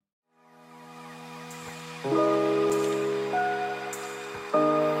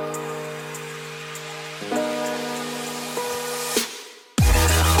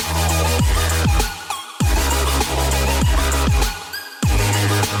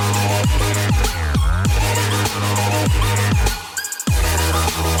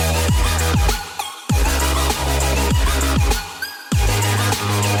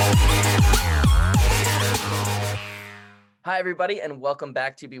Hi, everybody, and welcome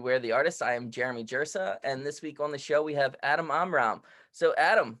back to Beware the Artist. I am Jeremy Jersa, and this week on the show we have Adam Amram. So,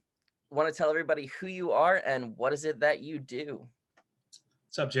 Adam, want to tell everybody who you are and what is it that you do?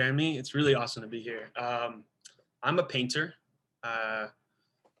 What's up, Jeremy? It's really awesome to be here. I'm a painter,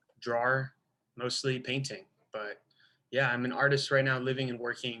 drawer, mostly painting. But yeah, I'm an artist right now living and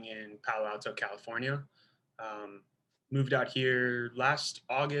working in Palo Alto, California. Um, Moved out here last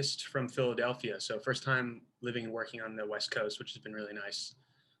August from Philadelphia. So first time living and working on the West Coast, which has been really nice.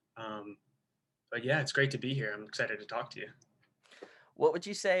 Um, but yeah, it's great to be here. I'm excited to talk to you. What would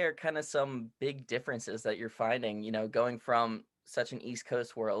you say are kind of some big differences that you're finding, going from such an East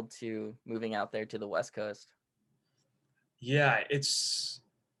Coast world to moving out there to the West Coast? Yeah, that's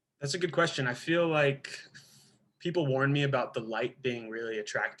a good question. I feel like people warn me about the light being really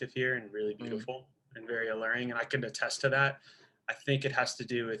attractive here and really Mm. beautiful and very alluring, and I can attest to that. I think it has to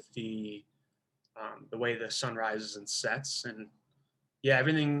do with the way the sun rises and sets, and yeah,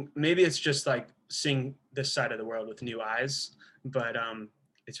 everything. Maybe it's just like seeing this side of the world with new eyes, but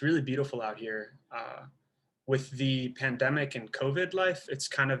it's really beautiful out here. With the pandemic and COVID life, it's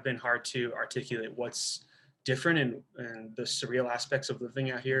kind of been hard to articulate what's different and the surreal aspects of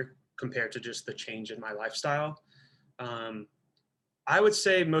living out here compared to just the change in my lifestyle. Um, I would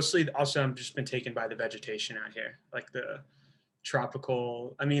say mostly also I've just been taken by the vegetation out here, like the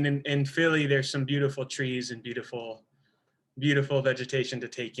tropical. I mean, in Philly, there's some beautiful trees and beautiful vegetation to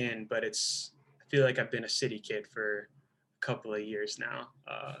take in, but I feel like I've been a city kid for a couple of years now,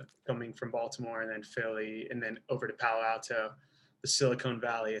 coming from Baltimore and then Philly and then over to Palo Alto, the Silicon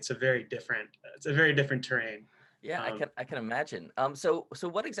Valley. It's a very different terrain. Yeah, I Um, can I can imagine. So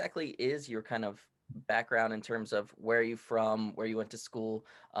what exactly is your kind of background in terms of where are you from, where you went to school?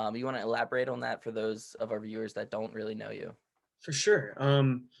 You want to elaborate on that for those of our viewers that don't really know you? For sure.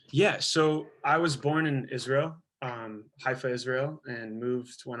 Yeah, so I was born in Israel, Haifa, Israel, and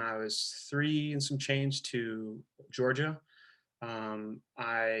moved when I was 3 and some change to Georgia.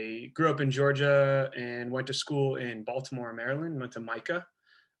 I grew up in Georgia and went to school in Baltimore, Maryland, went to Micah.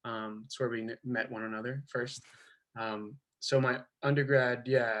 It's where we met one another first. So my undergrad,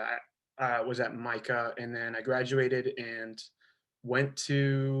 yeah, I was at Micah, and then I graduated and went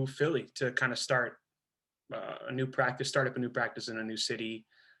to Philly to kind of start up a new practice in a new city.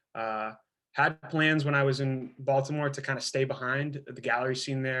 Uh, had plans when I was in Baltimore to kind of stay behind. The gallery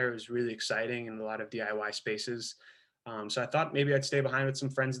scene there was really exciting and a lot of DIY spaces. So I thought maybe I'd stay behind with some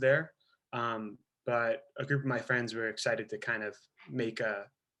friends there. But a group of my friends were excited to kind of make a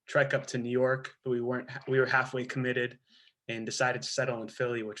trek up to New York, but we were halfway committed and decided to settle in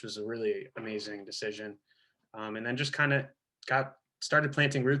Philly, which was a really amazing decision. And then just kind of got started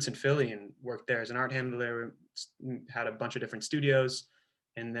planting roots in Philly and worked there as an art handler, had a bunch of different studios,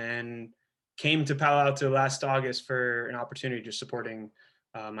 and then came to Palo Alto last August for an opportunity just supporting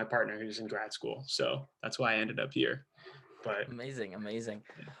my partner who's in grad school. So that's why I ended up here. But Amazing, amazing.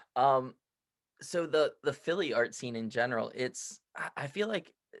 yeah, Um, so the Philly art scene in general, I feel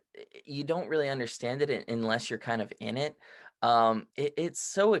like you don't really understand it unless you're kind of in it. It's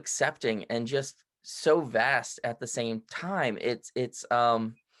so accepting and just so vast at the same time. It,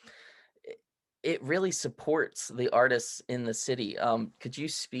 it really supports the artists in the city. Could you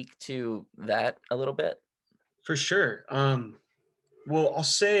speak to that a little bit? for sure. Well,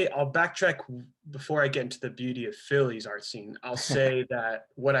 I'll backtrack before I get into the beauty of Philly's art scene. I'll say that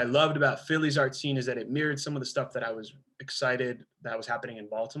what I loved about Philly's art scene is that it mirrored some of the stuff that I was excited that was happening in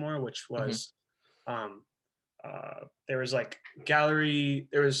Baltimore, which Hmm. was um, there was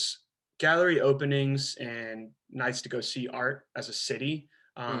there was gallery openings and nights to go see art as a city.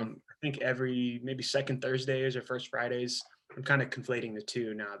 Mm. I think every maybe second Thursdays or first Fridays. I'm kind of conflating the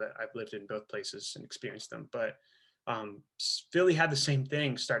two now that I've lived in both places and experienced them. But Philly had the same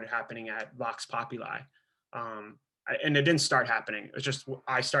thing started happening at Vox Populi, and it didn't start happening. It was just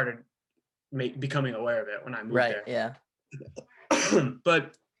I started becoming aware of it when I moved Right. there. Yeah.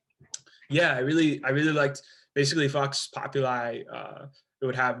 But yeah, I really liked basically Fox Populi. It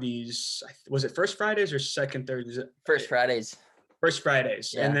would have these. Was it first Fridays or second Thursdays? First Fridays. First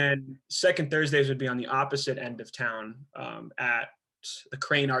Fridays, and Yeah. then second Thursdays would be on the opposite end of town at the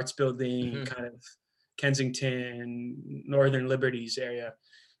Crane Arts Building, Hmm. kind of Kensington, Northern Liberties area.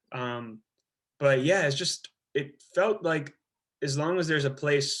 Um, but yeah, it felt like as long as there's a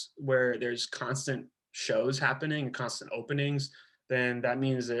place where there's constant shows happening and constant openings, then that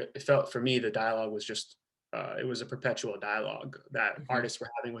means that it felt for me the dialogue was just it was a perpetual dialogue that Mhm. artists were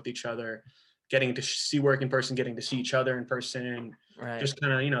having with each other, getting to see work in person, getting to see each other in person, Right. just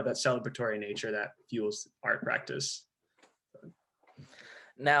kind of, that celebratory nature that fuels art practice.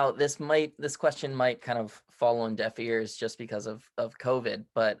 Now, this question might kind of fall on deaf ears just because of COVID,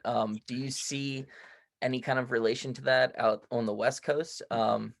 but do you see any kind of relation to that out on the West Coast?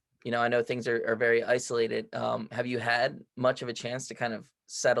 I know things are very isolated. Have you had much of a chance to kind of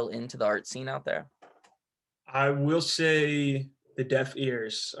settle into the art scene out there? I will say the deaf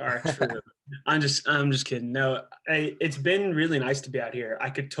ears are true. I'm just kidding. No, it's been really nice to be out here.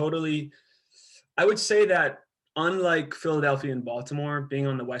 I would say that unlike Philadelphia and Baltimore, being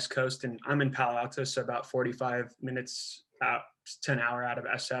on the West Coast, and I'm in Palo Alto, so about 45 minutes out to an hour out of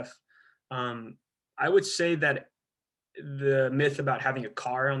SF. Um, I would say that the myth about having a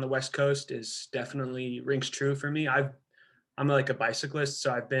car on the West Coast is definitely rings true for me. I'm like a bicyclist,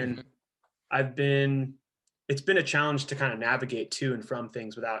 so Mhm. I've been it's been a challenge to kind of navigate to and from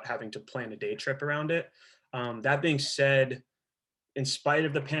things without having to plan a day trip around it. That being said, in spite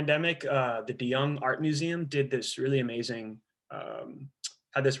of the pandemic, the DeYoung Art Museum did this really amazing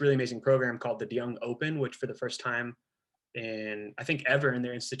had this really amazing program called the DeYoung Open, which for the first time in I think ever in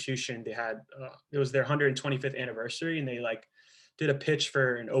their institution they had it was their 125th anniversary, and they like did a pitch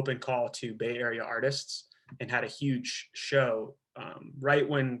for an open call to Bay Area artists and had a huge show right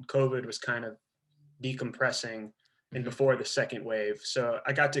when COVID was kind of decompressing and Mhm. before the second wave. So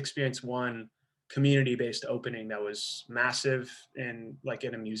I got to experience one community-based opening that was massive and like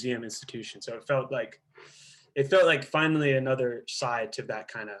in a museum institution. So it felt like finally another side to that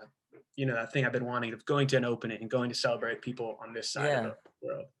kind of, that thing I've been wanting of going to an opening and going to celebrate people on this side of Yeah. the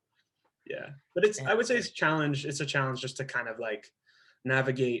world. Yeah. But I would say it's a challenge. It's a challenge just to kind of like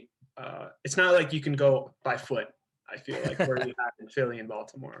navigate. It's not like you can go by foot, I feel like, where we have in Philly and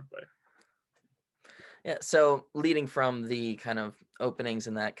Baltimore, but Yeah, so leading from the kind of openings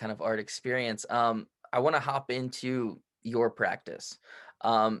and that kind of art experience, I want to hop into your practice.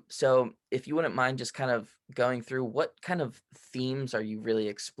 So if you wouldn't mind just kind of going through what kind of themes are you really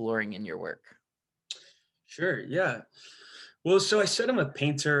exploring in your work? sure. Yeah. Well, so I said I'm a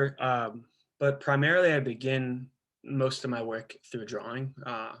painter, but primarily I begin most of my work through drawing.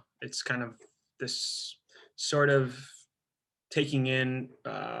 It's kind of this sort of taking in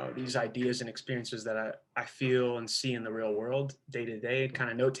these ideas and experiences that I feel and see in the real world day to day,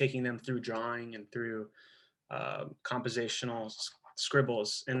 kind of note taking them through drawing and through compositional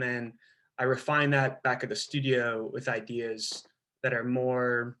scribbles. And then I refine that back at the studio with ideas that are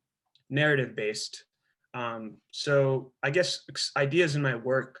more narrative based. So I guess ideas in my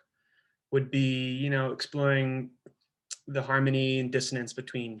work would be, exploring the harmony and dissonance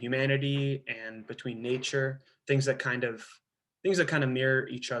between humanity and between nature, things that kind of mirror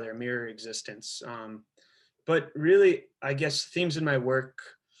each other, mirror existence. But really, I guess past themes in my work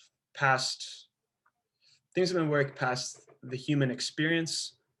past the human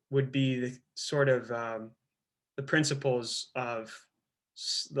experience would be the sort of the principles of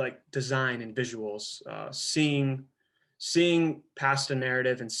like design and visuals, seeing past a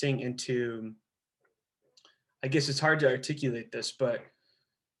narrative and seeing into. I guess it's hard to articulate this, but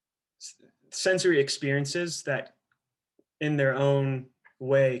sensory experiences that in their own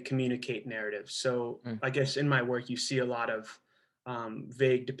way communicate narratives. So Mm. I guess in my work you see a lot of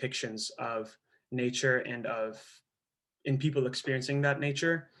vague depictions of nature and of in people experiencing that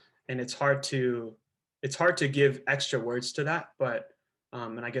nature, and it's hard to give extra words to that, but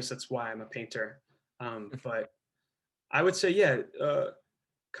and I guess that's why I'm a painter. But I would say, yeah,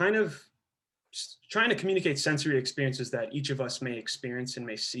 kind of trying to communicate sensory experiences that each of us may experience and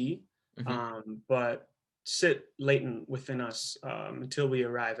may see, Mhm. but sit latent within us until we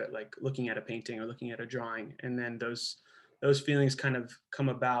arrive at like looking at a painting or looking at a drawing, and then those feelings kind of come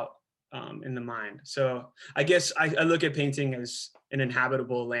about in the mind. So I guess I look at painting as an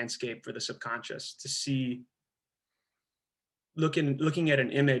inhabitable landscape for the subconscious to see, looking at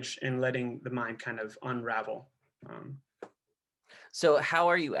an image and letting the mind kind of unravel. Um, So how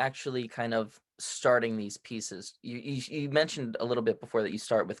are you actually kind of starting these pieces? You mentioned a little bit before that you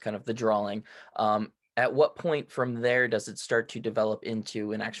start with kind of the drawing. At what point from there does it start to develop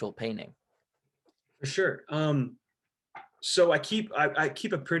into an actual painting? for sure. So I keep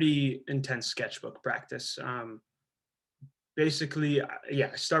a pretty intense sketchbook practice. Basically, yeah,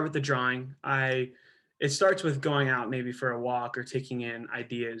 I start with the drawing. It starts with going out maybe for a walk or taking in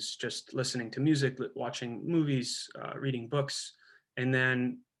ideas, just listening to music, watching movies, reading books, and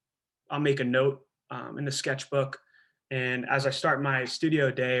then I'll make a note in the sketchbook. And as I start my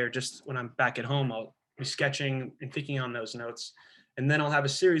studio day, or just when I'm back at home, I'll be sketching and thinking on those notes. And then I'll have a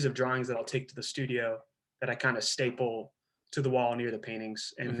series of drawings that I'll take to the studio. that I kind of staple to the wall near the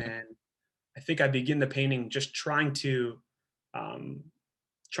paintings. And Mhm. then I think I begin the painting just um,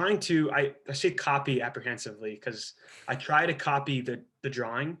 I say copy apprehensively because I try to copy the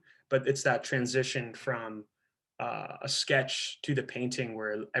drawing, but it's that transition from a sketch to the painting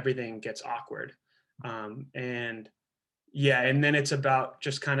where everything gets awkward. And yeah, and then it's about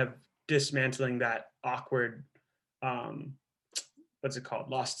just kind of dismantling that awkward, um, what's it called?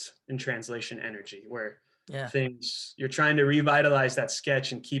 Lost in translation energy, where Yeah. things you're trying to revitalize that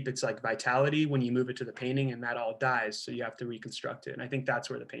sketch and keep its like vitality when you move it to the painting, and that all dies. So you have to reconstruct it. And I think that's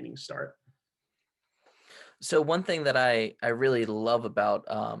where the paintings start. So one thing that I really love about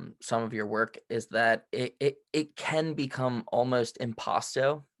some of your work is that it can become almost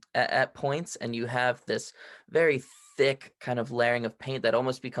impasto at points, and you have this very thick kind of layering of paint that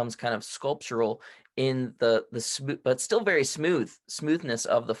almost becomes kind of sculptural in the smooth, but still very smoothness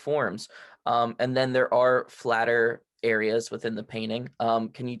of the forms. And then there are flatter areas within the painting.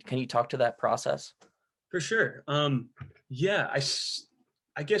 Can you talk to that process? For sure. Yeah,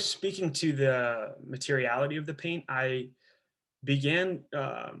 I guess speaking to the materiality of the paint, began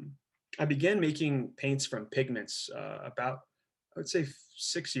um, I began making paints from pigments about I would say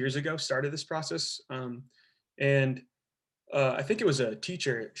 6 years ago. Started this process, and I think it was a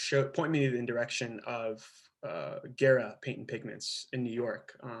teacher point me in the direction of Guerra Paint and Pigments in New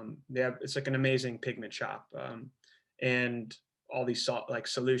York. They have it's like an amazing pigment shop, and all these like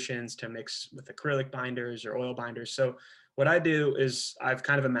solutions to mix with acrylic binders or oil binders. So what I do is I've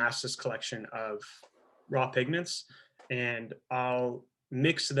kind of amassed this collection of raw pigments, and I'll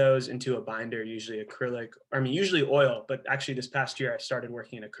mix those into a binder, usually acrylic. I mean, usually oil, but actually this past year I started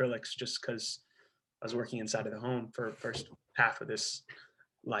working in acrylics just because I was working inside of the home for first half of this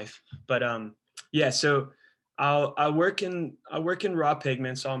life. But yeah, so I work in raw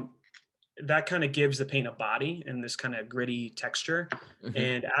pigments. That kind of gives the paint a body and this kind of gritty texture. Hmm.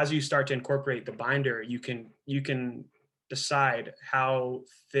 And as you start to incorporate the binder, you can decide how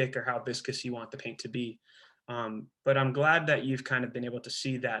thick or how viscous you want the paint to be. But I'm glad that you've kind of been able to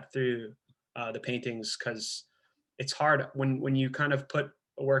see that through the paintings because it's hard when you kind of put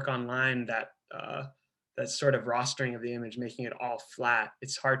work online that sort of rostering of the image, making it all flat.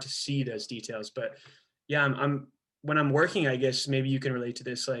 It's hard to see those details. But yeah, I'm when I'm working, I guess maybe you can relate to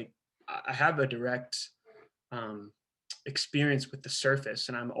this. Like I have a direct um, experience with the surface,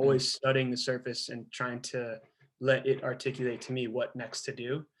 and I'm Mm. always studying the surface and trying to let it articulate to me what next to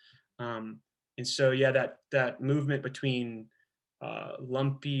do. Um, and so, yeah, that movement between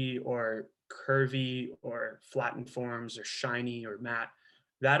lumpy or curvy or flattened forms or shiny or matte,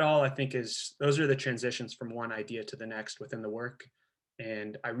 that all I think is those are the transitions from one idea to the next within the work.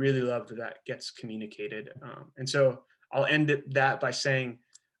 And I really love that that gets communicated. And so I'll that by saying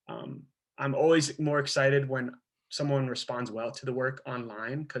um, I'm always more excited when someone responds well to the work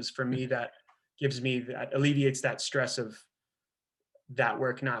online because for me that alleviates that stress of that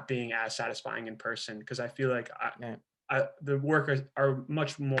work not being as satisfying in person because I feel like Yeah. the work are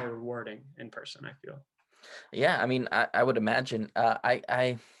much more rewarding in person. I feel Yeah, I mean, I would imagine.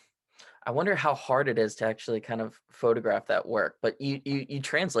 I wonder how hard it is to actually kind of photograph that work, but you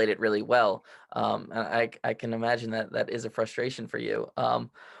translate it really well. And I can imagine that that is a frustration for you.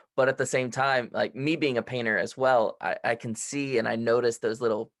 But at the same time, like me being a painter as well, I can see and I notice those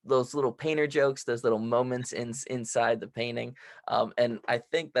little painter jokes, those little moments inside the painting. And I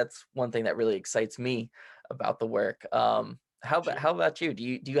think that's one thing that really excites me about the work. How about you? Do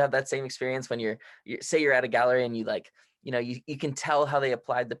you have that same experience when you say you're at a gallery and you like, you can tell how they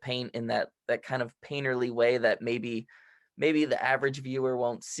applied the paint in that kind of painterly way that maybe the average viewer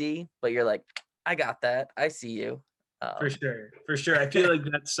won't see, but you're like, I got that. I see you. for Um, sure, for sure. I feel like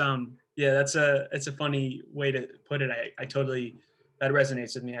that's yeah, that's a it's a funny way to put it. I totally that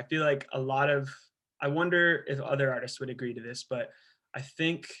resonates with me. I feel like a lot of I wonder if other artists would agree to this, but I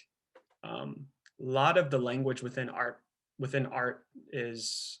think um, a lot of the language within art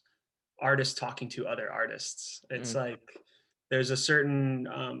is artists talking to other artists. It's mm, like there's a certain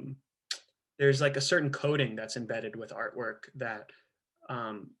there's like a certain coding that's embedded with artwork that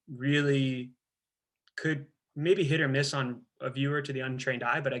really could maybe hit or miss on a viewer to the untrained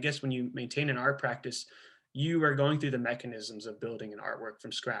eye. But I guess when you maintain an art practice, you are going through the mechanisms of building an artwork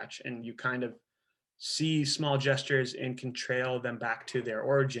from scratch, and you kind of see small gestures and can trail them back to their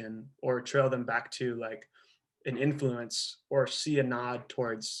origin or trail them back to like an influence or see a nod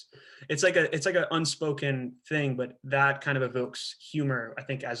towards it's like an unspoken thing, but that kind of evokes humor. I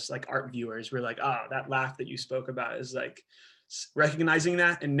think as like art viewers we're like, ah, that laugh that you spoke about is like recognizing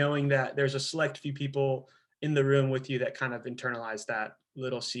that and knowing that there's a select few people in the room with you that kind of internalize that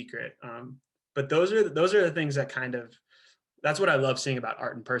little secret. but those are the things that kind of, that's what I love seeing about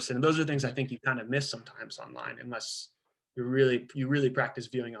art in person. And those are things I Mhm. think you kind of miss sometimes online, unless you really practice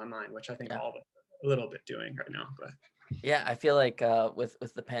viewing online, which I think Yeah. all of us are a little bit doing right now. But Yeah, I feel like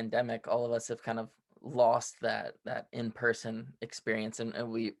with the pandemic, all of us have kind of lost that in person experience, and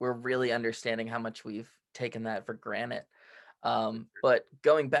we're really understanding how much we've taken that for granted. But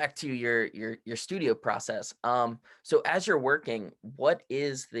going back to your studio process, so as you're working, what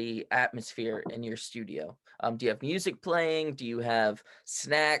is the atmosphere in your studio? Do you have music playing? Do you have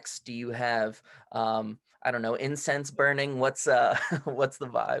snacks? Do you have I don't know, incense burning? What's what's the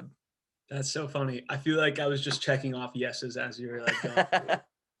vibe? that's so funny. I feel like I was just checking off yeses as you were like going.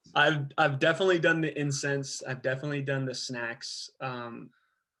 I've definitely done the incense. I've definitely done the snacks.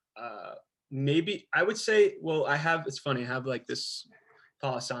 Uh, Maybe I would say, well, I have. It's funny. I have like this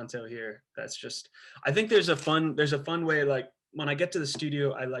Palo Santo here. That's just. I think there's a fun way. Like when I get to the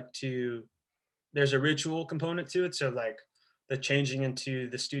studio, I like to. There's a ritual component to it. So like the changing into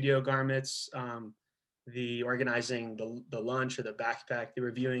the studio garments, the organizing the lunch or the backpack, the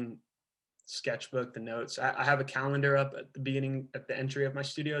reviewing sketchbook, the notes. I have a calendar up at the beginning, at the entry of my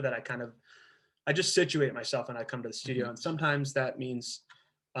studio that I just situate myself when I come to the studio. Mhm. And sometimes that means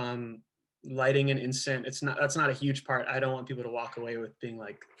um, lighting an incense. That's not a huge part. I don't want people to walk away with being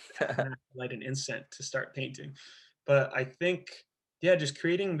like, I have to light an incense to start painting. But I think, yeah, just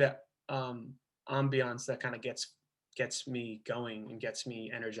creating that ambiance that kind of gets me going and gets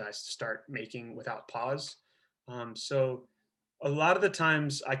me energized to start making without pause. So a lot of the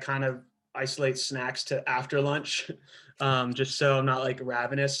times I kind of isolate snacks to after lunch, just so I'm not like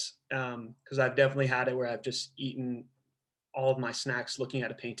ravenous. Because I've definitely had it where I've just eaten all of my snacks looking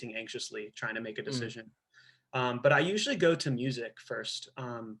at a painting anxiously, trying to make a Mm. decision. But I usually go to music first.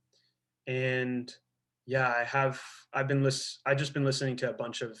 And yeah, I just been listening to a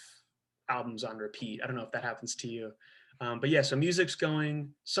bunch of albums on repeat. I don't know if that happens to you. But yeah, so music's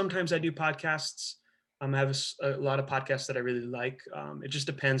going. Sometimes I do podcasts. I have a lot of podcasts that I really like. It just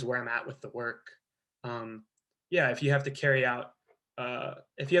depends where I'm at with the work. Um, yeah, if you have to carry out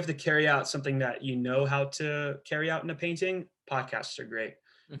something that you know how to carry out in a painting, podcasts are great.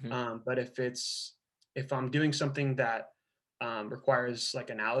 Mhm. But if I'm doing something that requires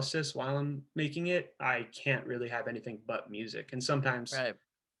like analysis while I'm making it, I can't really have anything but music. And sometimes Right.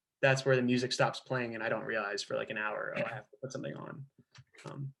 that's where the music stops playing and I don't realize for like an hour, oh, I have to put something on.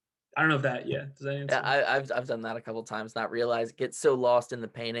 Um, I don't know if that, yeah, does that Yeah, answer? I've done that a couple times, not realize get so lost in the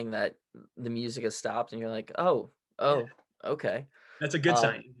painting that the music has stopped and you're like, "Oh, Yeah, oh, okay." that's a good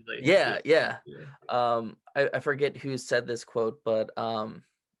sign Um, usually. Yeah, yeah, yeah. yeah. I forget who said this quote, but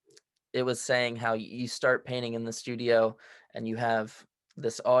it was saying how you start painting in the studio and you have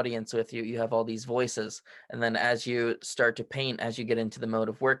this audience with you, you have all these voices, and then as you start to paint, as you get into the mode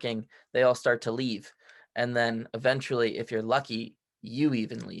of working, they all start to leave. And then eventually, if you're lucky, you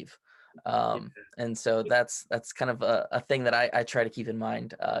even leave. Yeah. And so that's kind of a thing that I try to keep in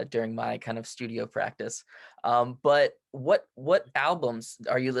mind during my kind of studio practice. But what albums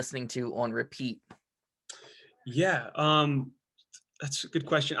are you listening to on repeat? Yeah, that's a good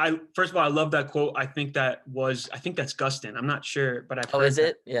question. I First of all, I love that quote. I think that's Gustin. I'm not sure, but I've Oh, heard is that.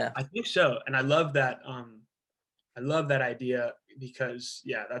 it? Yeah. I think so, and I love that idea because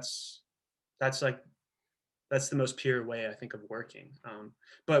yeah, that's like that's the most pure way I think of working.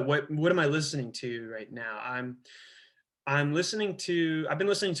 But what am I listening to right now? I've been listening to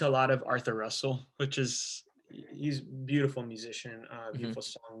a lot of Arthur Russell, which is he's a beautiful musician, Hmm. beautiful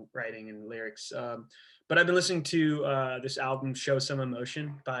songwriting and lyrics. But I've been listening to this album "Show Some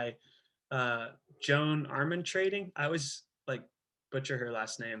Emotion" by uh, Joan Armatrading. I always like butcher her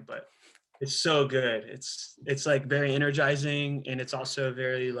last name, but it's so good. It's like very energizing and it's also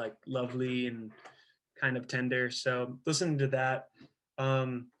very like lovely and kind of tender. So listening to that,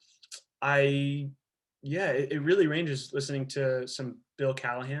 um, I yeah, it really ranges. Listening to some Bill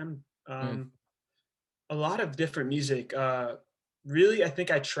Callahan, Mm. a lot of different music. Really, I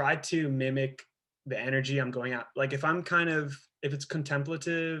think I try to mimic the energy I'm going out. Like if it's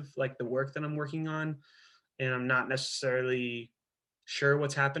contemplative, like the work that I'm working on, and I'm not necessarily sure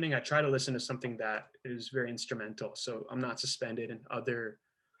what's happening, I try to listen to something that is very instrumental. So I'm not suspended in other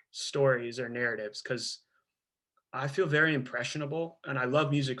stories or narratives because I feel very impressionable and I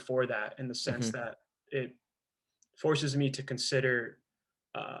love music for that in the sense Hmm. that it forces me to consider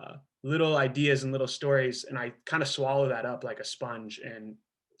little ideas and little stories and I kind of swallow that up like a sponge and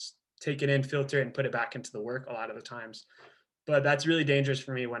take it in, filter it and put it back into the work a lot of the times. But that's really dangerous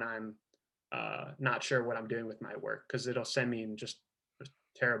for me when I'm not sure what I'm doing with my work because it'll send me in just a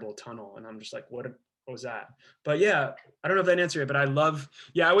terrible tunnel and I'm just like, what was that? But yeah, I don't know if that answered it, but I love,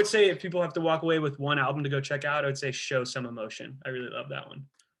 yeah, I would say if people have to walk away with one album to go check out, I would say Show Some Emotion. I really love that one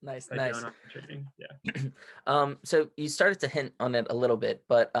Nice, by nice. Jonah Chipping. Yeah, So you started to hint on it a little bit,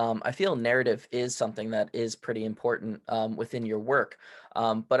 but I feel narrative is something that is pretty important within your work.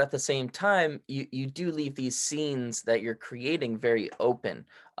 But at the same time, you do leave these scenes that you're creating very open.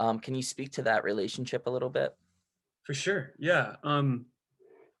 Can you speak to that relationship a little bit? for sure. Yeah.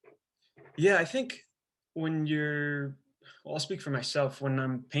 Yeah, I think when you're, well, I'll speak for myself. When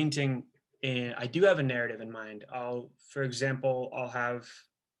I'm painting, and I do have a narrative in mind. For example, I'll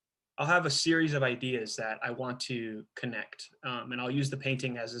have a series of ideas that I want to connect, and I'll use the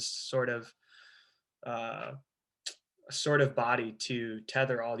painting as uh, a sort of body to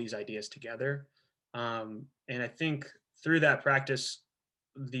tether all these ideas together. And I think through that practice,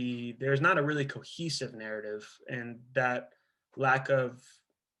 there's not a really cohesive narrative, and that lack of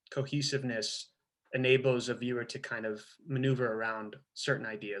cohesiveness enables a viewer to kind of maneuver around certain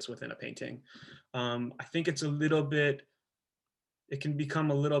ideas within a painting. I think it can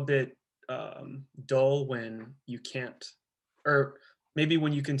become a little bit dull when you can't, or maybe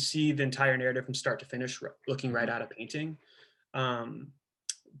when you can see the entire narrative from start to finish, looking right Mhm. at a painting. Um,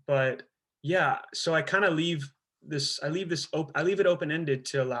 but yeah, so I leave it open ended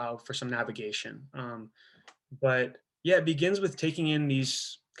to allow for some navigation. But yeah, it begins with taking in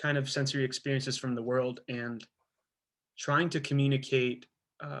these kind of sensory experiences from the world and trying to communicate.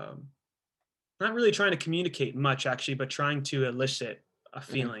 Um, Not really trying to communicate much actually, but trying to elicit a Mhm.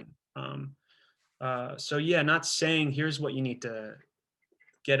 feeling. So yeah, not saying here's what you need to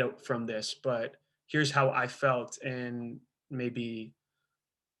get out from this, but here's how I felt, and maybe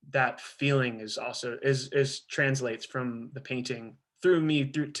that feeling is also is translates from the painting through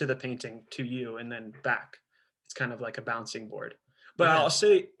me through to the painting to you and then back. It's kind of like a bouncing board. But Yeah.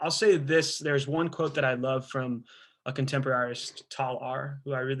 I'll say this, there's one quote that I love from a contemporary artist, Tal R,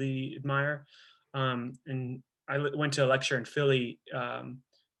 who I really admire. And went to a lecture in Philly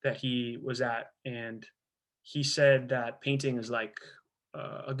that he was at, and he said that painting is like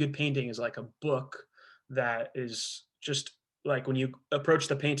a good painting is like a book that is just like when you approach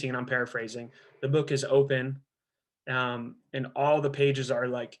the painting, and I'm paraphrasing, the book is open, and all the pages are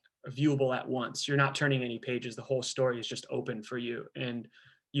like viewable at once. You're not turning any pages. The whole story is just open for you. And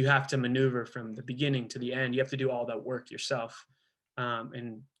you have to maneuver from the beginning to the end. You have to do all that work yourself.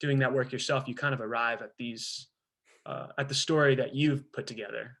 And doing that work yourself, you kind of arrive at the story that you've put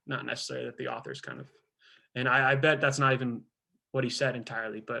together, not necessarily that the author's kind of. And I bet that's not even what he said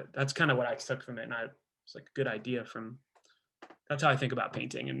entirely, but that's kind of what I took from it. And it's like a good idea from, that's how I think about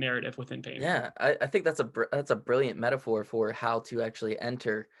painting and narrative within painting. Yeah, I think that's a brilliant metaphor for how to actually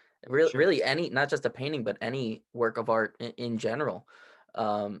enter Sure. really any, not just a painting, but any work of art in general.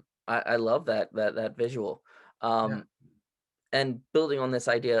 I love that visual. Yeah. Um, and building on this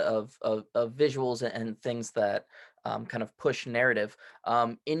idea of visuals and things that kind of push narrative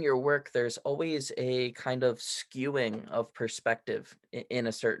in your work, there's always a kind of skewing of perspective in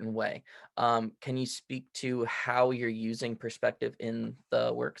a certain way. Can you speak to how you're using perspective in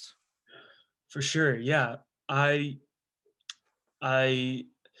the works? For sure. Yeah. I I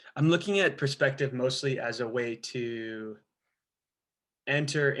I'm looking at perspective mostly as a way to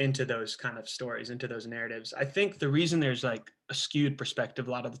enter into those kind of stories, into those narratives. I think the reason there's like a skewed perspective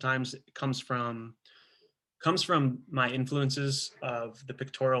a lot of the times it comes from my influences of the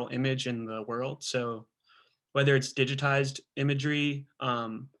pictorial image in the world. So whether it's digitized imagery,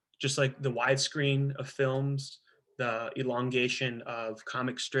 just like the widescreen of films, the elongation of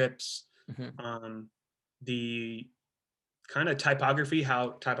comic strips, Mhm. um, the kind of typography, how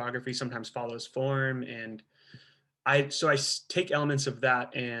typography sometimes follows form, and take elements of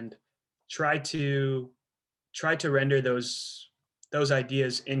that and try to render those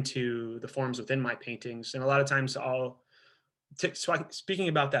ideas into the forms within my paintings. And a lot of times speaking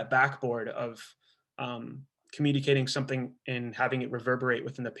about that backboard of um, communicating something and having it reverberate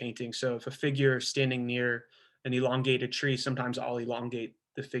within the painting. So if a figure is standing near an elongated tree, sometimes I'll elongate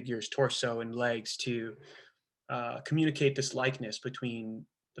the figure's torso and legs to communicate this likeness between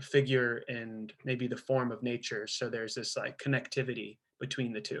the figure and maybe the form of nature. So there's this like connectivity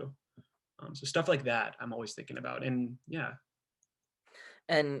between the two. So stuff like that, I'm always thinking about. And yeah,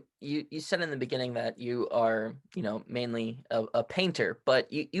 And you said in the beginning that you are, mainly a painter,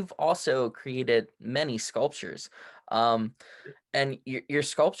 but you've also created many sculptures. Um, and your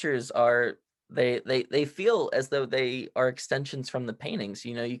sculptures are, they feel as though they are extensions from the paintings.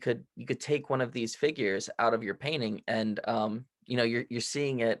 You could take one of these figures out of your painting and you're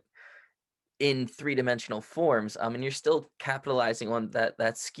seeing it in three-dimensional forms, and you're still capitalizing on that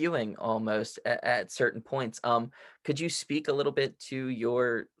skewing almost at certain points. Could you speak a little bit to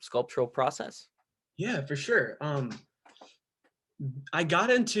your sculptural process? Yeah, for sure. I got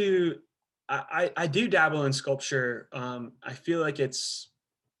into I do dabble in sculpture. I feel like it's,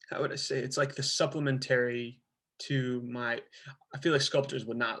 how would I say, it's like the supplementary to my, I feel like sculptors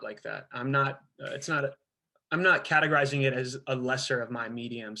would not like that. I'm not it's not a, I'm not categorizing it as a lesser of my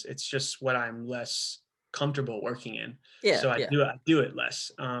mediums. It's just what I'm less comfortable working in. Yeah, So yeah, I do it less.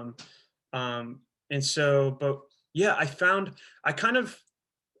 And so, but yeah, I found I kind of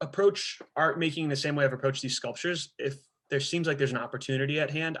approach art making the same way I've approached these sculptures. If there seems like there's an opportunity at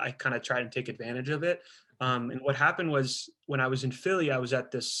hand, I kind of try to take advantage of it. And what happened was when I was in Philly, I was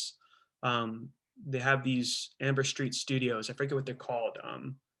at this. Um, they have these Amber Street Studios. I forget what they're called. Do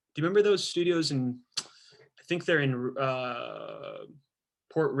you remember those studios? In I think they're in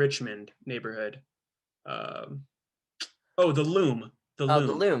Port Richmond neighborhood. Um, oh, the Loom. The oh, the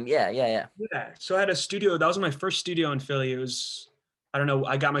Loom. loom, yeah, yeah, yeah. Yeah. So I had a studio. That was my first studio in Philly. It was, I don't know,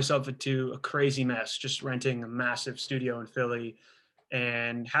 I got myself into a crazy mess just renting a massive studio in Philly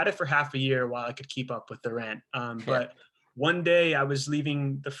and had it for half a year while I could keep up with the rent. Yeah. But one day I was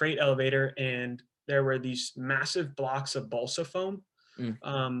leaving the freight elevator and there were these massive blocks of balsa foam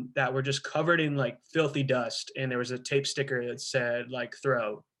Mm. that were just covered in like filthy dust. And there was a tape sticker that said like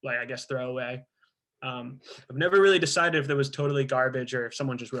throw, like I guess throw away. I've never really decided if there was totally garbage or if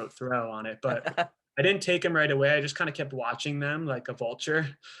someone just wrote throw on it, but I didn't take them right away. I just kind of kept watching them like a vulture.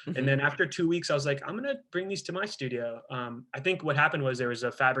 And Mhm. then after 2 weeks, I was like, I'm going to bring these to my studio. I think what happened was there was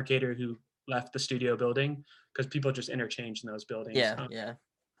a fabricator who left the studio building because people just interchanged in those buildings. Yeah, yeah.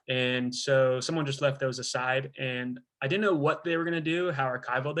 And so someone just left those aside. And I didn't know what they were going to do, how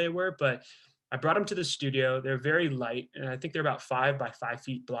archival they were, but I brought them to the studio. They're very light. And I think they're about 5 by 5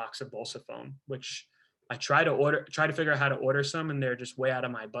 feet blocks of balsa foam, which I try to figure out how to order some, and they're just way out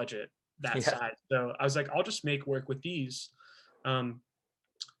of my budget that Yeah. size. So I was like, I'll just make work with these. Um,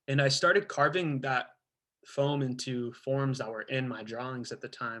 and I started carving that foam into forms that were in my drawings at the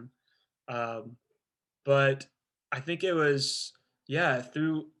time. Um, but I think it was, yeah,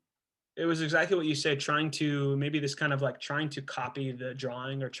 through it was exactly what you said, trying to maybe this kind of like trying to copy the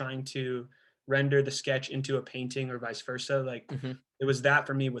drawing or trying to render the sketch into a painting or vice versa. Like Mhm. it was that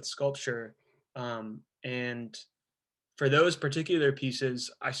for me with sculpture. And for those particular pieces,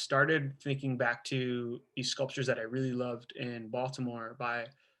 I started thinking back to these sculptures that I really loved in Baltimore by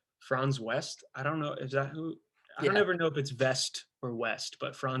Franz West. I don't know, is that who? I don't Yeah. ever know if it's Vest or West,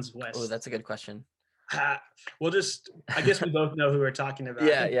 but Franz Oh, West. that's a good question. Ha, we'll just, I guess we both know who we're talking about. I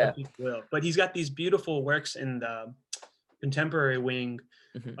Yeah, think most yeah. people will. But he's got these beautiful works in the contemporary wing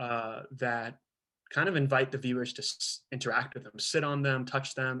Mhm. that kind of invite the viewers to interact with them, sit on them,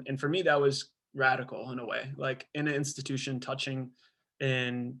 touch them. And for me, that was radical in a way, like in an institution, touching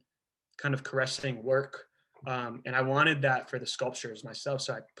and kind of caressing work. And I wanted that for the sculptures myself.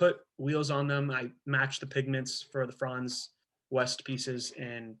 So I put wheels on them. I matched the pigments for the Franz West pieces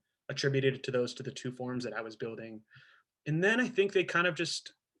and attributed it to those to the two forms that I was building. And then I think they kind of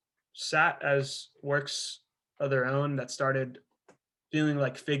just sat as works of their own that started feeling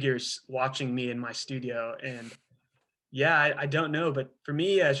like figures watching me in my studio. And yeah, I don't know, but for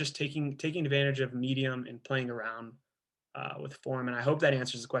me, yeah, it's just taking advantage of medium and playing around with form. And I hope that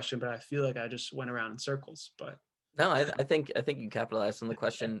answers the question, but I feel like I just went around in circles. But No, I think you capitalized on the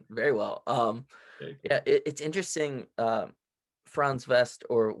question very well. big. Yeah, it's interesting. Franz West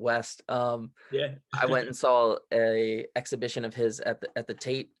or West. Yeah. I went and saw a exhibition of his at the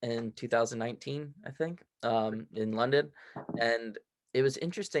Tate in 2019, I think, in London, and it was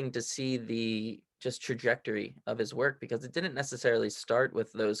interesting to see the just trajectory of his work because it didn't necessarily start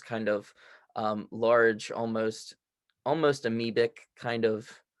with those kind of large, almost amoebic kind of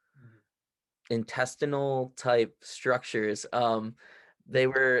intestinal type structures.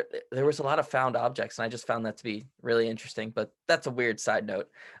 There was a lot of found objects, and I just found that to be really interesting. But that's a weird side note.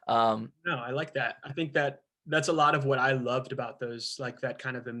 Um, No, I like that. I think that that's a lot of what I loved about those, like that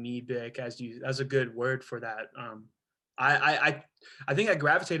kind of amoebic, as a good word for that. I I I, I think I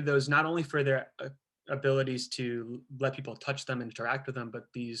gravitated those not only for their abilities to let people touch them and interact with them, but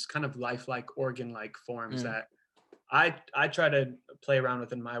these kind of lifelike organ-like forms mm, that I try to play around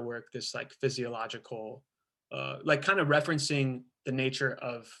with in my work. This like physiological, like kind of referencing the nature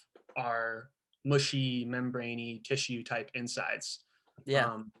of our mushy, membraney tissue type insides. yeah,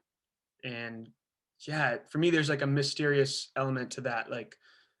 Um, and yeah, for me there's like a mysterious element to that. Like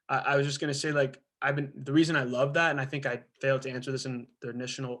I was just gonna say, like I've been, the reason I love that, and I think I failed to answer this in the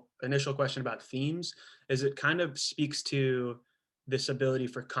initial question about themes, is it kind of speaks to this ability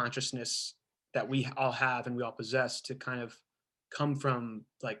for consciousness that we all have and we all possess to kind of come from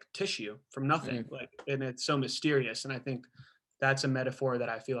like tissue from nothing, Mm, like, and it's so mysterious. And I think that's a metaphor that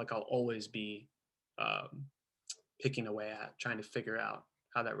I feel like I'll always be um, picking away at, trying to figure out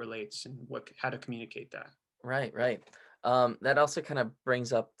how that relates and how to communicate that. right, right. That also kind of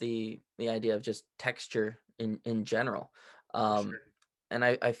brings up the idea of just texture in general. For Um, sure. and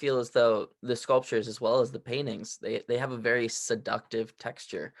I feel as though the sculptures as well as the paintings, they have a very seductive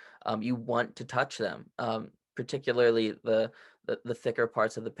texture. You want to touch them, particularly the thicker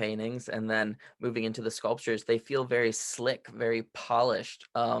parts of the paintings, and then moving into the sculptures, they feel very slick, very polished.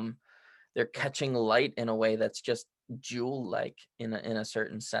 They're Yeah. catching light in a way that's just jewel-like in a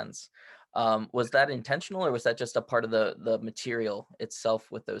certain sense. Was that intentional, or was that just a part of the material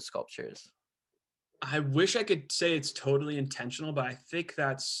itself with those sculptures? I wish I could say it's totally intentional, but I think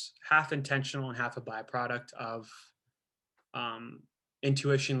that's half intentional and half a byproduct of um,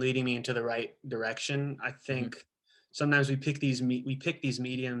 intuition leading me into the right direction. I Mhm, think sometimes we pick these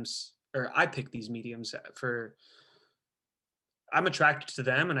mediums, or I pick these mediums for I'm attracted to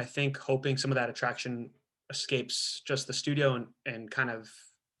them, and I think hoping some of that attraction escapes just the studio and kind of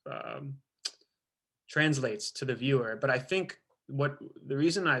um, translates to the viewer. But I think what the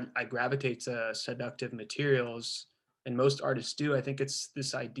reason I gravitate to seductive materials, and most artists do, I think it's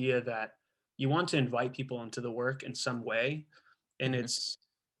this idea that you want to invite people into the work in some way. And mhm, it's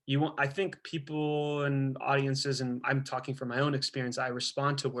you want I think people and audiences, and I'm talking from my own experience, I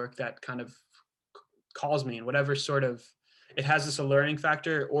respond to work that kind of calls me in whatever sort of it has this alluring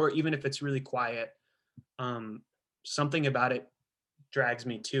factor, or even if it's really quiet, um, something about it drags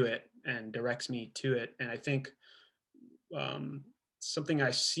me to it and directs me to it. And I think um, something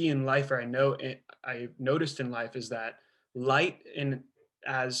I see in life, or I noticed in life, is that light in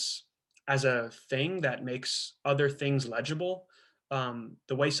as as a thing that makes other things legible.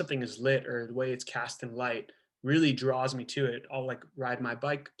 The way something is lit or the way it's cast in light really draws me to it. I'll like ride my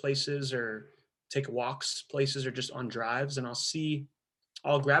bike places or take walks places or just on drives, and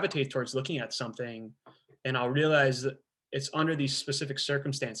I'll gravitate towards looking at something, and I'll realize that it's under these specific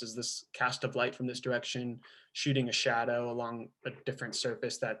circumstances, this cast of light from this direction, shooting a shadow along a different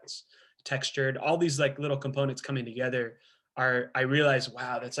surface that's textured. All these like little components coming together I realize,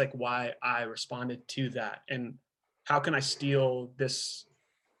 wow, that's like why I responded to that. And how can I steal these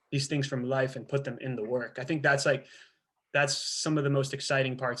things from life and put them in the work? I think that's some of the most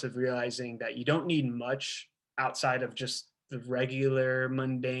exciting parts of realizing that you don't need much outside of just the regular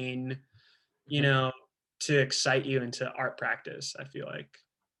mundane, you mhm. know, to excite you into art practice, I feel like.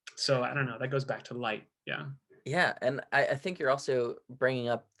 So I don't know, that goes back to light. Yeah. Yeah, and I think you're also bringing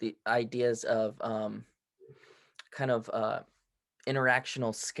up the ideas of kind of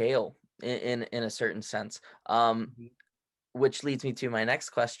interactional scale in a certain sense, Mhm. which leads me to my next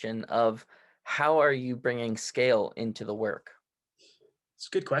question of how are you bringing scale into the work? It's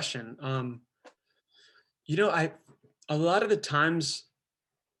a good question. I a lot of the times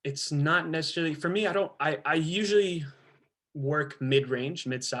it's not necessarily for me. I usually work mid-range,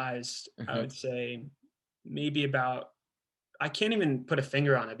 mid-sized. I Hmm. would say maybe about I can't even put a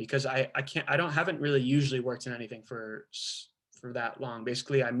finger on it because I don't haven't really usually worked in anything for that long.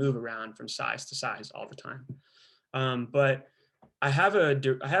 Basically, I move around from size to size all the time. But I have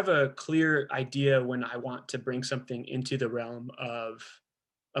a clear idea when I want to bring something into the realm of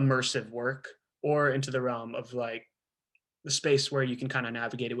immersive work, or into the realm of like the space where you can kind of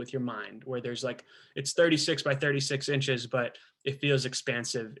navigate it with your mind, where there's like it's 36 by 36 inches, but it feels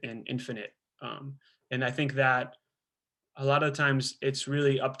expansive and infinite. And I think that a lot of times it's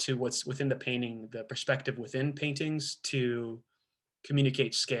really up to what's within the painting, the perspective within paintings to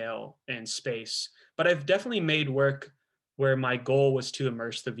communicate scale and space. But I've definitely made work where my goal was to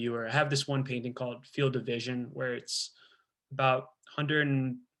immerse the viewer. I have this one painting called Field of Vision where it's about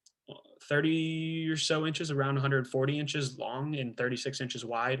 130 or so inches, around 140 inches long and 36 inches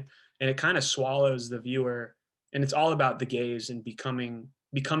wide. And it kind of swallows the viewer. And it's all about the gaze and becoming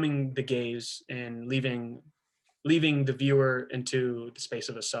the gaze and leaving the viewer into the space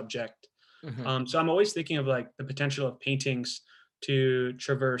of a subject. Hmm. So I'm always thinking of like the potential of paintings to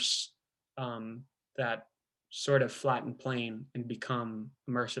traverse um, that sort of flattened plane and become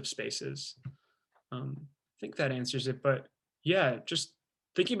immersive spaces. I think that answers it. But yeah, just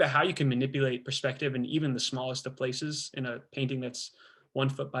thinking about how you can manipulate perspective in even the smallest of places in a painting that's 1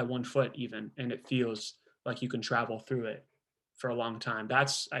 foot by 1 foot, even, and it feels like you can travel through it for a long time.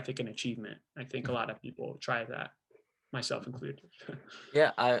 That's, I think, an achievement. I think a lot of people try that, myself included.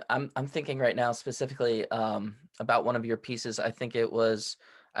 Yeah, I'm thinking right now specifically about one of your pieces. I think it was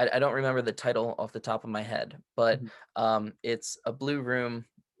I don't remember the title off the top of my head, but Mhm. it's a blue room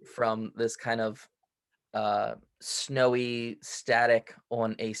from this kind of snowy static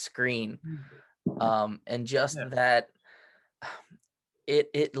on a screen, Mm. and just Yeah. that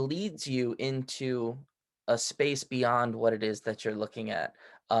it leads you into a space beyond what it is that you're looking at,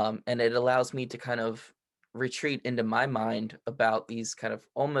 and it allows me to kind of retreat into my mind about these kind of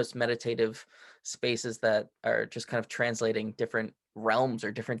almost meditative spaces that are just kind of translating different realms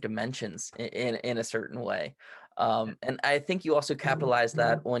or different dimensions in a certain way. And I think you also capitalize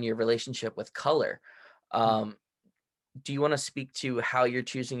that on your relationship with color. Mm. um, do you want to speak to how you're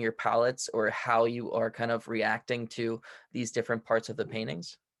choosing your palettes or how you are kind of reacting to these different parts of the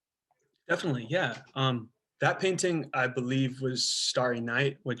paintings? Definitely, yeah. That painting, I believe, was Starry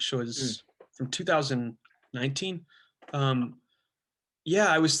Night, which Mm, was from 2019. Um, yeah,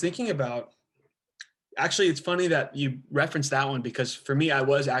 I was thinking about. Actually, it's funny that you referenced that one because for me, I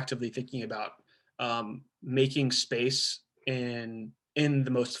was actively thinking about making space in the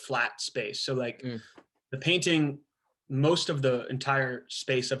most flat space. So, like mm, the painting, most of the entire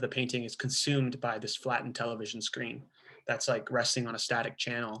space of the painting is consumed by this flattened television screen that's like resting on a static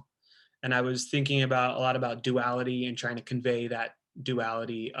channel. And I was thinking about a lot about duality and trying to convey that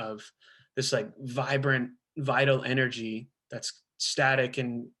duality of this like vibrant, vital energy that's static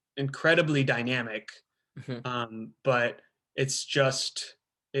and incredibly dynamic, mhm, but it's just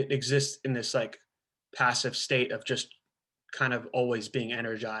it exists in this like passive state of just kind of always being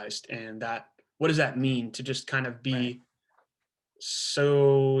energized. And that, what does that mean to just kind of right. be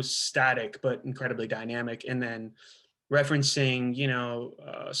so static but incredibly dynamic? And then referencing,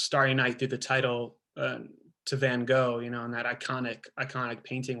 Starry Night through the title, to Van Gogh, and that iconic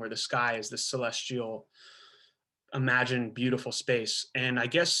painting where the sky is this celestial, imagined, beautiful space. And I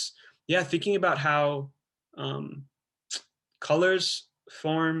guess, yeah, thinking about how um, colors,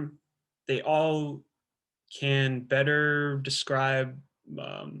 form, they all can better describe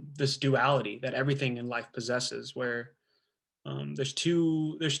this duality that everything in life possesses, where there's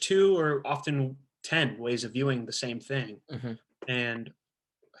two or often 10 ways of viewing the same thing. Mhm. And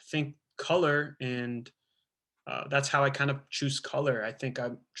I think color, and that's how I kind of choose color. I think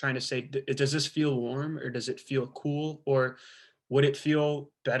I'm trying to say, does this feel warm or does it feel cool? Or would it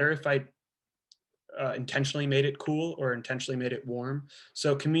feel better if I intentionally made it cool or intentionally made it warm?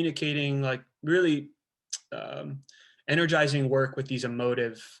 So communicating, like really um, energizing work with these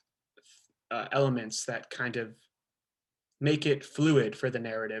emotive elements that kind of make it fluid for the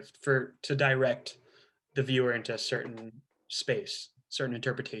narrative, for to direct the viewer into a certain space, certain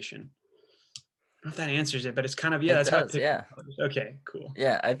interpretation. I don't know if that answers it, but it's kind of, yeah, It that's how I does, pick. yeah. Okay, cool.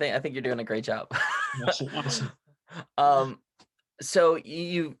 Yeah, I think you're doing a great job. Awesome, awesome. Um, so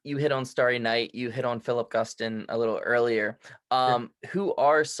you hit on Starry Night, you hit on Philip Guston a little earlier. Yeah, Who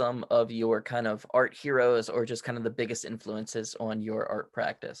are some of your kind of art heroes or just kind of the biggest influences on your art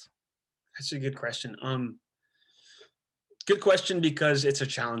practice? that's a good question. Good question because it's a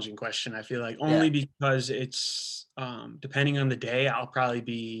challenging question. I feel like Yeah. only because it's depending on the day, I'll probably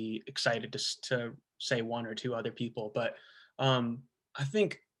be excited to say one or two other people. But I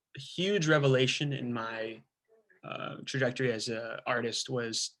think a huge revelation in my trajectory as an artist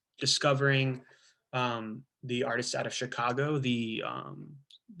was discovering the artists out of Chicago, the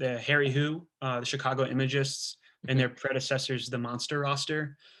Harry Who, the Chicago Imagists, and Mhm, their predecessors, the Monster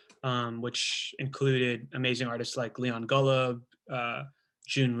Roster, which included amazing artists like Leon Golub, uh,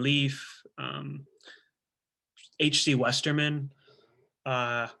 June Leaf, H.C. Westerman.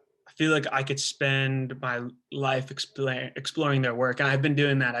 I feel like I could spend my life exploring their work, and I've been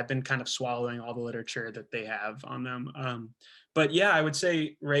doing that. I've been kind of swallowing all the literature that they have on them. But yeah, I would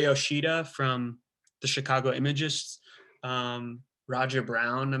say Ray Oshida from the Chicago Imagists, Roger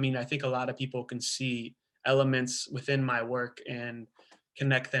Brown. I mean, I think a lot of people can see elements within my work and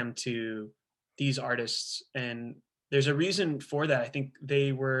connect them to these artists, and there's a reason for that. I think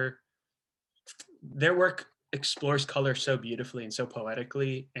their work explores color so beautifully and so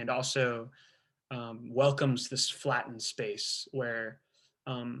poetically, and also welcomes this flattened space where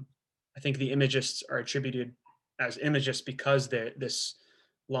um, I think the imagists are attributed as imagists because they're this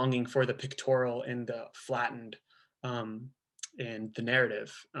longing for the pictorial and the flattened, um, and the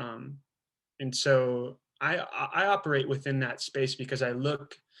narrative. And so I operate within that space because I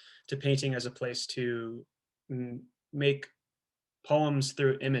look to painting as a place to make poems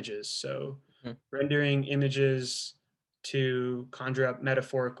through images. So mhm. rendering images to conjure up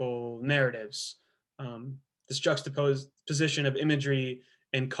metaphorical narratives. Um, this juxtaposed position of imagery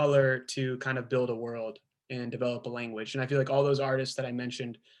and color to kind of build a world and develop a language. And I feel like all those artists that I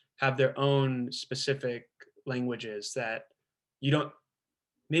mentioned have their own specific languages that you don't,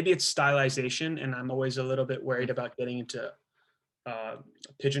 maybe it's stylization. And I'm always a little bit worried about getting into uh,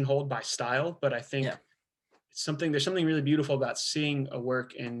 pigeonholed by style, but I Yeah. think there's something really beautiful about seeing a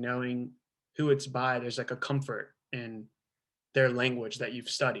work and knowing who it's by. There's like a comfort in their language that you've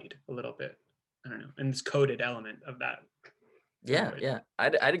studied a little bit. I don't know, and this coded element of that Yeah, language. yeah.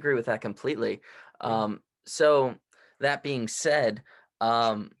 I'd agree with that completely. Yeah. So that being said,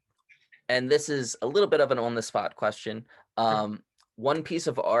 um, and this is a little bit of an on the spot question. Sure. One piece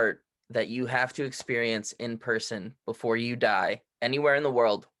of art that you have to experience in person before you die, anywhere in the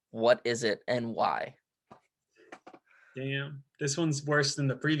world, what is it and why? Damn, this one's worse than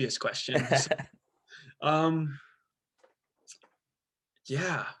the previous question. Um,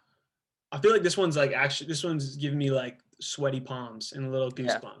 yeah, I feel like this one's like actually this one's giving me like sweaty palms and a little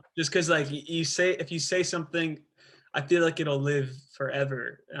Yeah. goosebump. Just because like you say if you say something, I feel like it'll live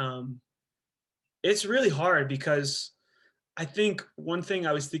forever. It's really hard because I think one thing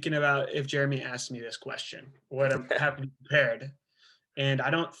I was thinking about if Jeremy asked me this question, what I'm happy to be prepared. And I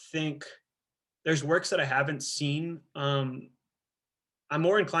don't think there's works that I haven't seen. I'm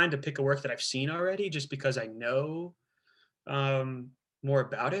more inclined to pick a work that I've seen already just because I know um, more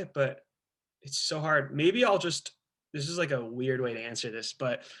about it, but it's so hard. Maybe I'll just, this is like a weird way to answer this,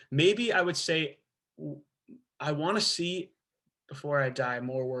 but maybe I would say w- I want to see before I die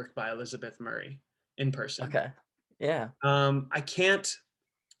more work by Elizabeth Murray in person. Okay. Yeah. I can't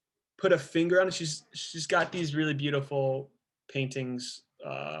put a finger on it. She's got these really beautiful paintings,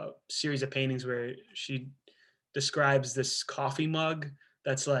 series of paintings where she describes this coffee mug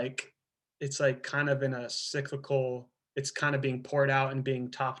that's like it's like kind of in a cyclical. It's kind of being poured out and being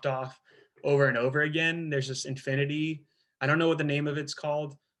topped off over and over again. There's this infinity. I don't know what the name of it's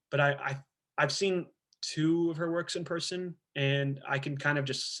called, but I've seen two of her works in person, and I can kind of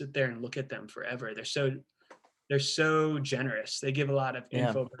just sit there and look at them forever. They're so generous. They give a lot of Yeah.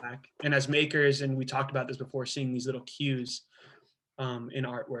 info back. And as makers, and we talked about this before, seeing these little cues in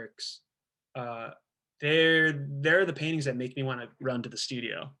artworks, uh, they're the paintings that make me want to run to the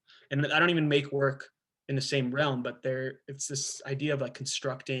studio. And I don't even make work in the same realm, but it's this idea of like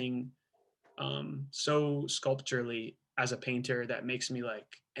constructing so sculpturally as a painter that makes me like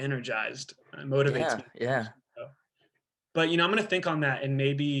energized, motivates Yeah. me. Yeah. But I'm gonna think on that, and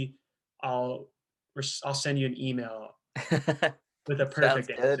maybe I'll I'll send you an email with a Sounds perfect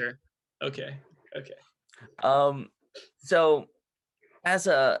good. answer. Okay. Okay. Um, so as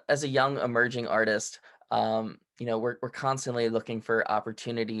a young emerging artist, we're constantly looking for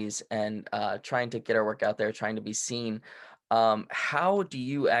opportunities and trying to get our work out there, trying to be seen. How do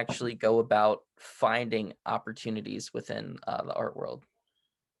you actually go about finding opportunities within the art world?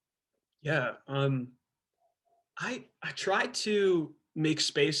 Yeah. I try to make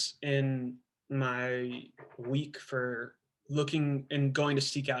space in my week for looking and going to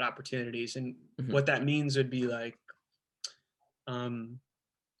seek out opportunities, and Hmm. what that means would be like um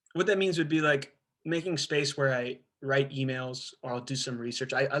what that means would be like making space where I write emails or I'll do some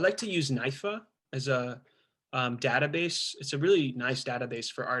research. I like to use NYFA as a database. It's a really nice database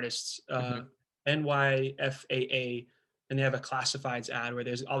for artists, Hmm. NYFAA, and they have a classifieds ad where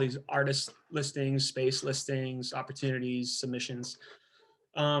there's all these artist listings, space listings, opportunities, submissions.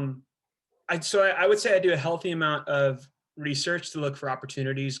 Um, I would say I do a healthy amount of research to look for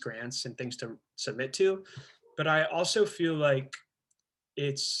opportunities, grants, and things to submit to. But I also feel like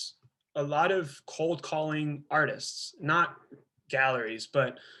it's a lot of cold calling artists, not galleries,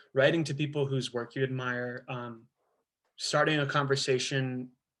 but writing to people whose work you admire, starting a conversation,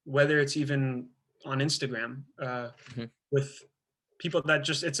 whether it's even on Instagram, Hmm. with people that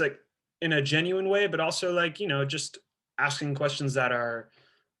just, it's like in a genuine way, but also like, just asking questions that are,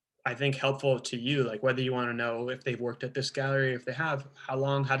 I think, helpful to you, like whether you want to know if they've worked at this gallery, if they have, how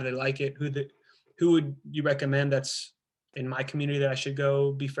long, how do they like it, who would you recommend that's in my community that I should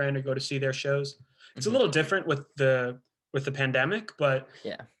go befriend or go to see their shows. It's a Hmm. little different with the pandemic, but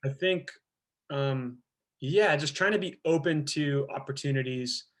Yeah. I think um, yeah, just trying to be open to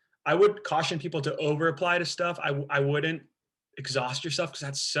opportunities. I would caution people to over apply to stuff. I wouldn't exhaust yourself because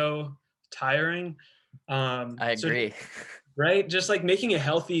that's so tiring. I So agree. right? Just like making a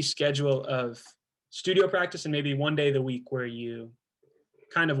healthy schedule of studio practice and maybe one day of the week where you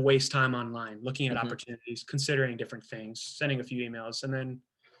kind of waste time online, looking at Hmm. opportunities, considering different things, sending a few emails, and then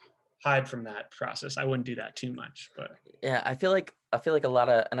hide from that process. I wouldn't do that too much, but Yeah, I feel like a lot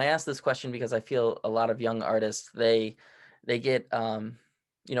of, and I ask this question because I feel a lot of young artists, they get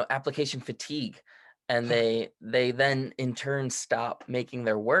application fatigue, and they then in turn stop making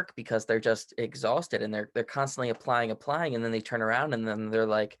their work because they're just exhausted, and they're constantly applying, and then they turn around and then they're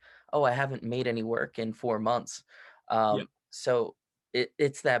like, "Oh, I haven't made any work in 4 months." yeah, So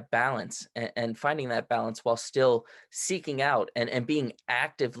it's that balance, and finding that balance while still seeking out and being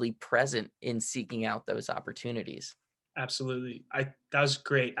actively present in seeking out those opportunities. Absolutely. That was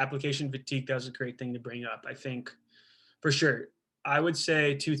great. Application fatigue, that was a great thing to bring up. I think for sure. I would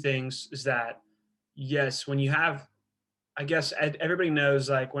say two things is that yes, when you have I guess everybody knows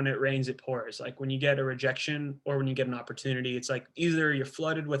like when it rains, it pours. Like when you get a rejection or when you get an opportunity, it's like either you're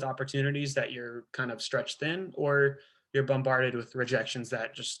flooded with opportunities that you're kind of stretched thin, or you're bombarded with rejections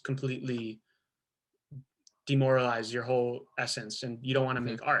that just completely demoralize your whole essence and you don't want to Hmm.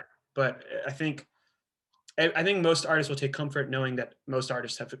 make art. But I think most artists will take comfort knowing that most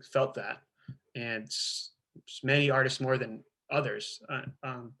artists have felt that, and many artists more than others.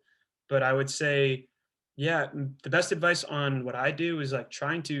 But I would say, yeah, the best advice on what I do is like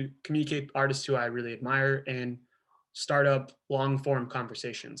trying to communicate artists who I really admire and start up long form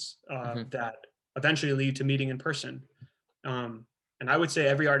conversations Hmm. that eventually lead to meeting in person. Um, and I would say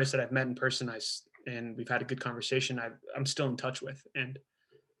every artist that I've met in person, and we've had a good conversation, I'm still in touch with. And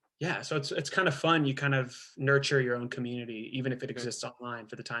yeah, so it's kind of fun. You kind of nurture your own community, even if it Hmm. exists online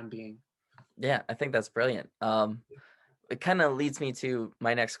for the time being. Yeah, I think that's brilliant. It kind of leads me to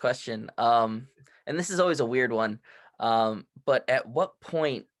my next question. And this is always a weird one. But at what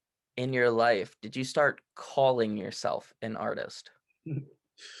point in your life did you start calling yourself an artist?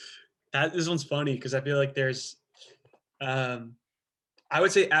 This one's funny because I feel like um, I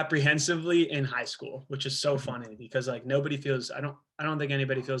would say apprehensively in high school, which is so Mhm. funny because like nobody feels, I don't think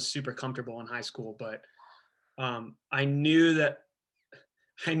anybody feels super comfortable in high school, but I knew that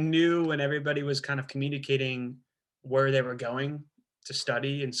I knew when everybody was kind of communicating where they were going to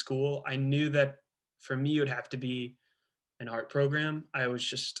study in school, I knew that for me, it would have to be an art program.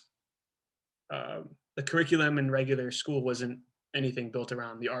 The curriculum in regular school wasn't anything built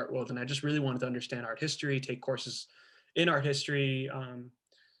around the art world. And I just really wanted to understand art history, take courses in art history,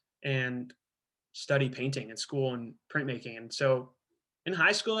 and study painting in school and printmaking. And so in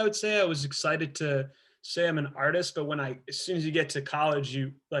high school, I would say I was excited to say I'm an artist, but as soon as you get to college,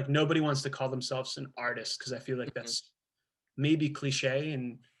 you like nobody wants to call themselves an artist because I feel like Mhm. that's maybe cliche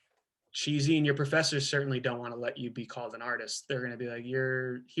and cheesy, and your professors certainly don't want to let you be called an artist. They're going to be like,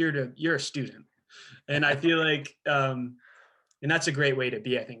 you're a student. And I feel like, and that's a great way to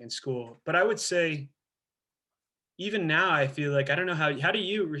be, I think, in school. But I would say even now, I feel like, I don't know how do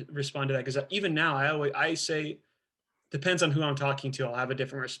you respond to that? Because even now, I say depends on who I'm talking to. I'll have a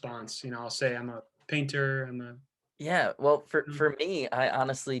different response. You know, I'll say I'm a painter. Yeah, well, Mm, for me, I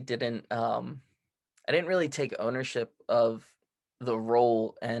honestly didn't I didn't really take ownership of the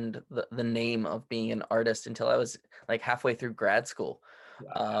role and the name of being an artist until I was like halfway through grad school.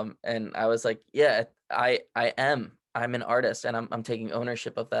 wow. And I was like, yeah, I'm an artist and I'm taking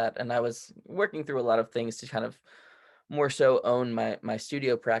ownership of that. And I was working through a lot of things to kind of more so own my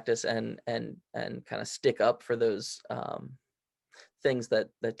studio practice and kind of stick up for those things that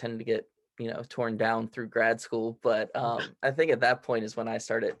tend to get torn down through grad school. But I think at that point is when I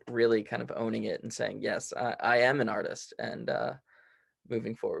started really kind of owning it and saying, yes, I am an artist, and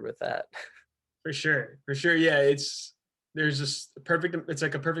moving forward with that. For sure, for sure. Yeah, there's just perfect. It's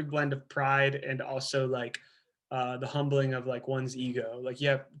like a perfect blend of pride and also like the humbling of like one's ego. Like you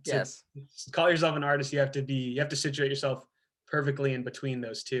have to Yes. call yourself an artist. You have to situate yourself perfectly in between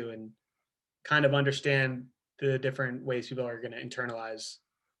those two and kind of understand the different ways people are going to internalize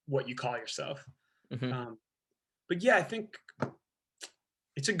what you call yourself. Hmm. Um, but yeah, I think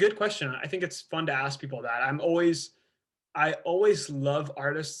it's a good question. I think it's fun to ask people that. I always love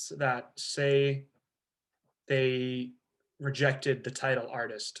artists that say they rejected the title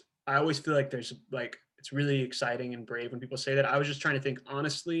artist. I always feel like there's like it's really exciting and brave when people say that. I was just trying to think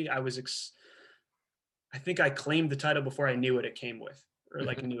honestly. I think I claimed the title before I knew what it came with or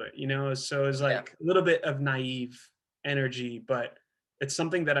like Hmm. knew it, you know? So it was Yeah. like a little bit of naive energy, but it's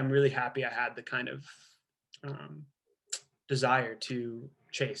something that I'm really happy I had the kind of um, desire to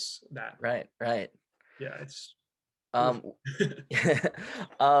chase that. Right. Right. Yeah, it's oof.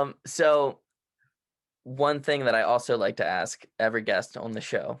 Um, so one thing that I also like to ask every guest on the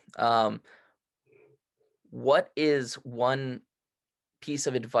show, what is one piece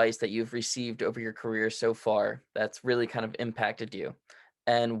of advice that you've received over your career so far that's really kind of impacted you?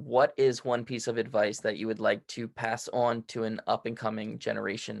 And what is one piece of advice that you would like to pass on to an up and coming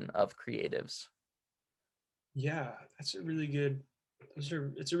generation of creatives? Yeah, that's a really good. It's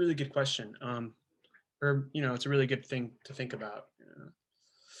a really good question. Or it's a really good thing to think about.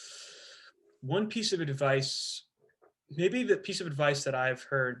 One piece of advice, maybe the piece of advice that I've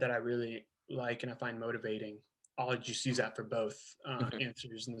heard that I really like and I find motivating. I'll just use that for both Mhm.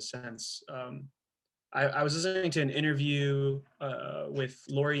 answers in the sense. I was listening to an interview with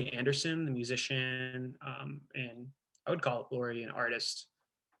Laurie Anderson, the musician, and I would call Laurie an artist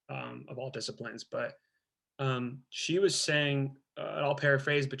of all disciplines. But she was saying, and I'll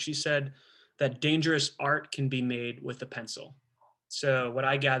paraphrase, but she said that dangerous art can be made with a pencil. So what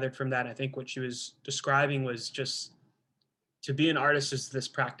I gathered from that, I think what she was describing was just to be an artist is this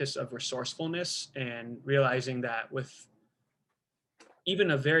practice of resourcefulness and realizing that with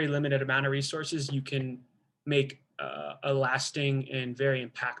even a very limited amount of resources, you can make a lasting and very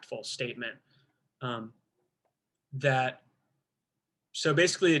impactful statement. Um, that so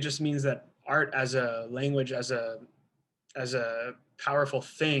basically, it just means that art as a language, as a powerful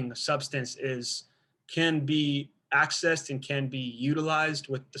thing, a substance is can be accessed and can be utilized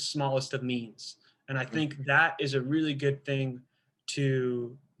with the smallest of means. And I Mm. think that is a really good thing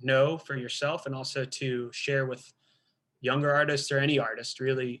to know for yourself and also to share with younger artists or any artist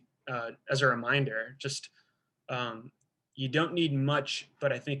really as a reminder just um, you don't need much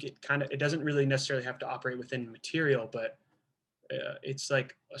but I think it doesn't really necessarily have to operate within material but it's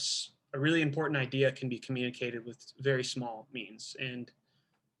like a really important idea can be communicated with very small means and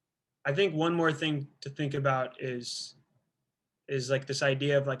I think one more thing to think about is like this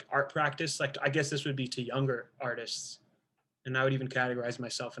idea of like art practice like I guess this would be to younger artists and I would even categorize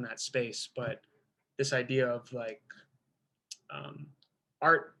myself in that space but this idea of like um,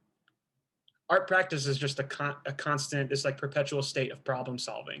 art art practice is just a constant it's like perpetual state of problem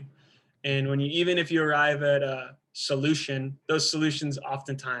solving and when you even if you arrive at a solution those solutions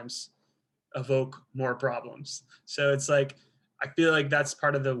oftentimes evoke more problems so it's like I feel like that's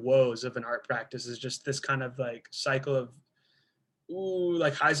part of the woes of an art practice is just this kind of like cycle of ooh,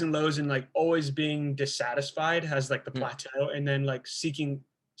 like highs and lows and like always being dissatisfied has like the Mm. plateau and then like seeking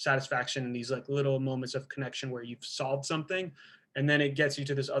satisfaction in these like little moments of connection where you've solved something and then it gets you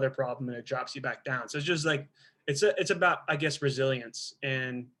to this other problem and it drops you back down so it's just like it's about I guess resilience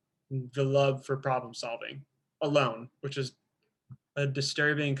and the love for problem solving alone which is a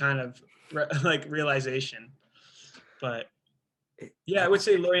disturbing kind of like realization but yeah I would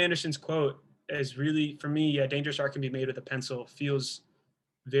say Laurie Anderson's quote is really for me yeah dangerous art can be made with a pencil feels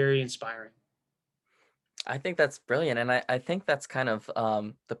very inspiring. I think that's brilliant, and I think that's kind of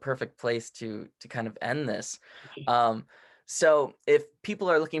the perfect place to kind of end this. Um, so, if people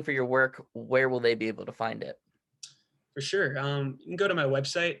are looking for your work, where will they be able to find it? For sure. You can go to my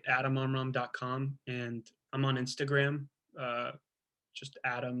website, adamomrom.com, and I'm on Instagram, uh, just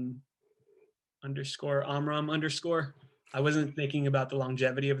Adam underscore Omrom underscore. I wasn't thinking about the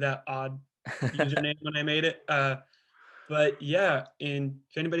longevity of that odd username when I made it. But yeah, and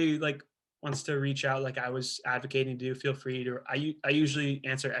if anybody like wants to reach out, like I was advocating to do, feel free to. I usually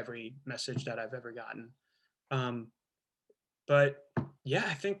answer every message that I've ever gotten. Um, But yeah,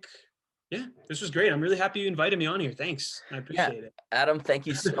 I think yeah, this was great. I'm really happy you invited me on here. Thanks. I Yeah, appreciate it. Adam, thank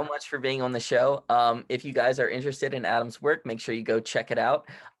you so much for being on the show. If you guys are interested in Adam's work, make sure you go check it out.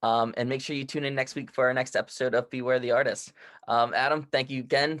 And make sure you tune in next week for our next episode of Beware the Artist. Adam, thank you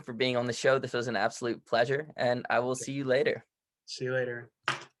again for being on the show. This was an absolute pleasure, and I will see you later. See you later.